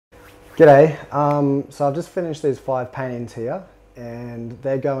G'day. So I've just finished these 5 paintings here, and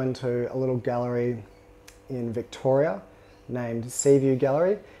they're going to a little gallery in Victoria named Seaview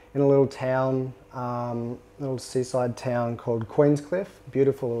Gallery in a little town, little seaside town called Queenscliff.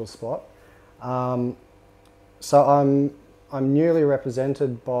 Beautiful little spot. So I'm newly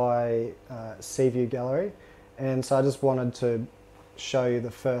represented by Seaview Gallery, and so I just wanted to show you the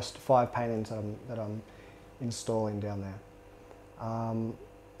first 5 paintings that I'm installing down there.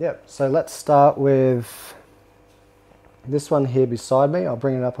 Yep, so let's start with this one here beside me. I'll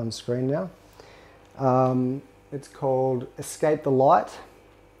bring it up on screen now. It's called Escape the Light.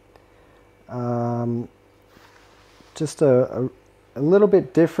 Just a little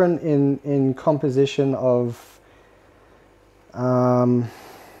bit different in composition of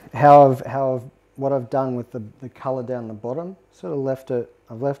what I've done with the colour down the bottom. Sort of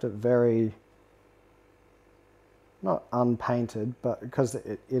I've left it very, not unpainted, but because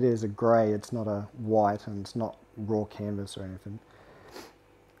it is a grey, it's not a white, and it's not raw canvas or anything.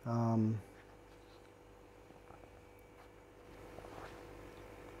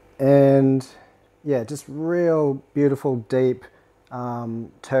 And yeah, just real beautiful deep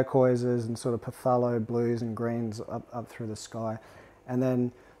turquoises and sort of phthalo blues and greens up through the sky, and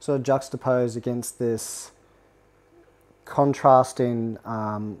then sort of juxtaposed against this contrasting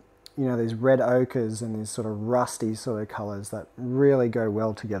you know, these red ochres and these sort of rusty sort of colours that really go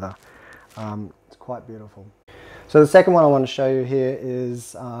well together. It's quite beautiful. So the second one I want to show you here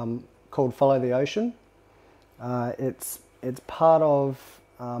is called Follow the Ocean. It's part of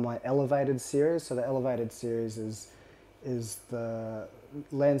my Elevated series. So the Elevated series is the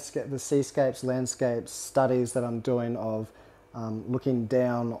landscape, the seascapes, landscapes studies that I'm doing of looking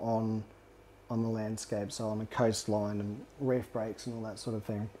down on the landscape, so on the coastline and reef breaks and all that sort of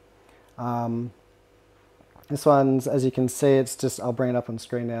thing. This one's, as you can see, it's just, I'll bring it up on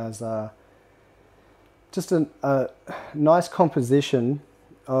screen now, is just a nice composition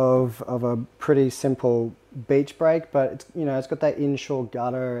of a pretty simple beach break, but it's, you know, it's got that inshore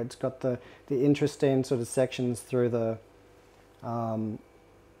gutter, it's got the interesting sort of sections through the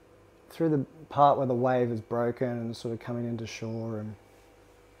part where the wave is broken and sort of coming into shore.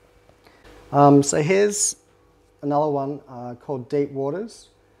 And so here's another one called Deep Waters.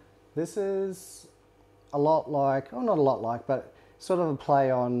 This is a lot like, well, not a lot like, but sort of a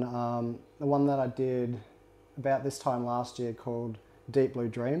play on the one that I did about this time last year called Deep Blue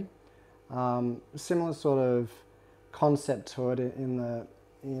Dream. Similar sort of concept to it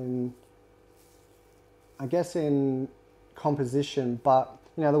in I guess in composition, but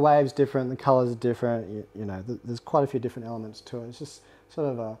you know, the wave's different, the colours are different, you know, there's quite a few different elements to it. It's just sort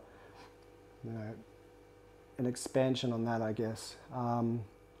of a, you know, an expansion on that, I guess.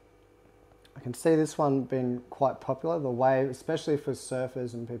 I can see this one being quite popular, the wave, especially for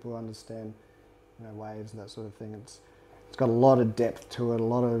surfers and people who understand, you know, waves and that sort of thing. It's got a lot of depth to it, a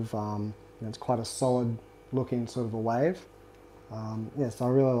lot of, you know, it's quite a solid looking sort of a wave. Yes, I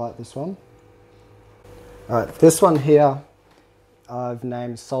really like this one. Alright, this one here I've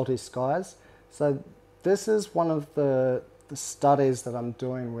named Salty Skies. So this is one of the studies that I'm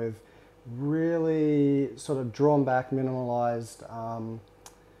doing with really sort of drawn back, minimalized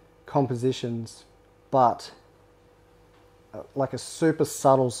compositions, but like a super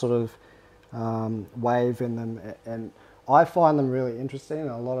subtle sort of wave in them, and I find them really interesting.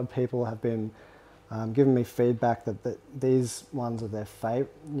 And a lot of people have been giving me feedback that these ones are their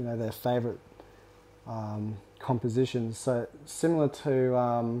favorite, you know, their favorite compositions. So similar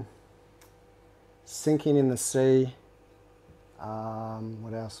to Sinking in the Sea.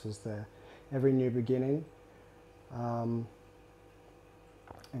 What else was there? Every New Beginning.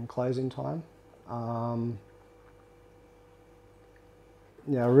 And Closing Time.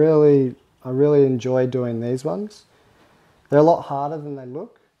 Yeah, I really enjoy doing these ones. They're a lot harder than they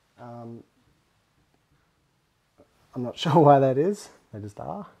look. I'm not sure why that is, they just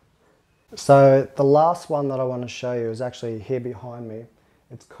are. So the last one that I want to show you is actually here behind me.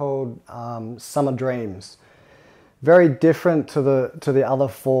 It's called Summer Dreams. Very different to the other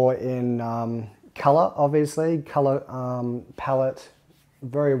 4 in colour, obviously. Colour palette,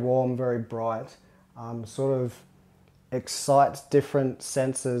 very warm, very bright, sort of excites different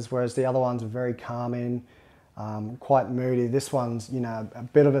senses, whereas the other ones are very calming, quite moody. This one's, you know, a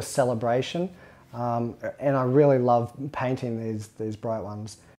bit of a celebration, and I really love painting these bright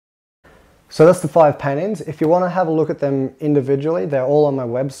ones. So that's the 5 paintings. If you want to have a look at them individually, they're all on my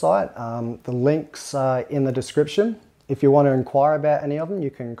website. The links are in the description. If you want to inquire about any of them,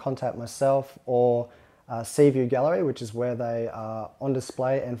 you can contact myself or Seaview Gallery, which is where they are on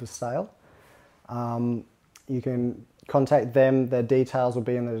display and for sale. You can contact them. Their details will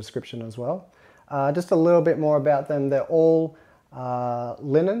be in the description as well. Just a little bit more about them. They're all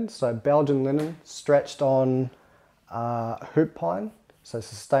linen, so Belgian linen, stretched on hoop pine, so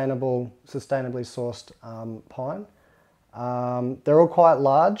sustainably sourced pine. They're all quite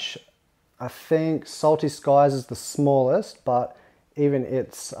large. I think Salty Skies is the smallest, but even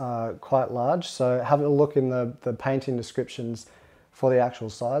it's quite large. So have a look in the painting descriptions for the actual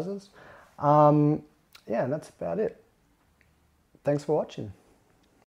sizes. Yeah, and that's about it. Thanks for watching.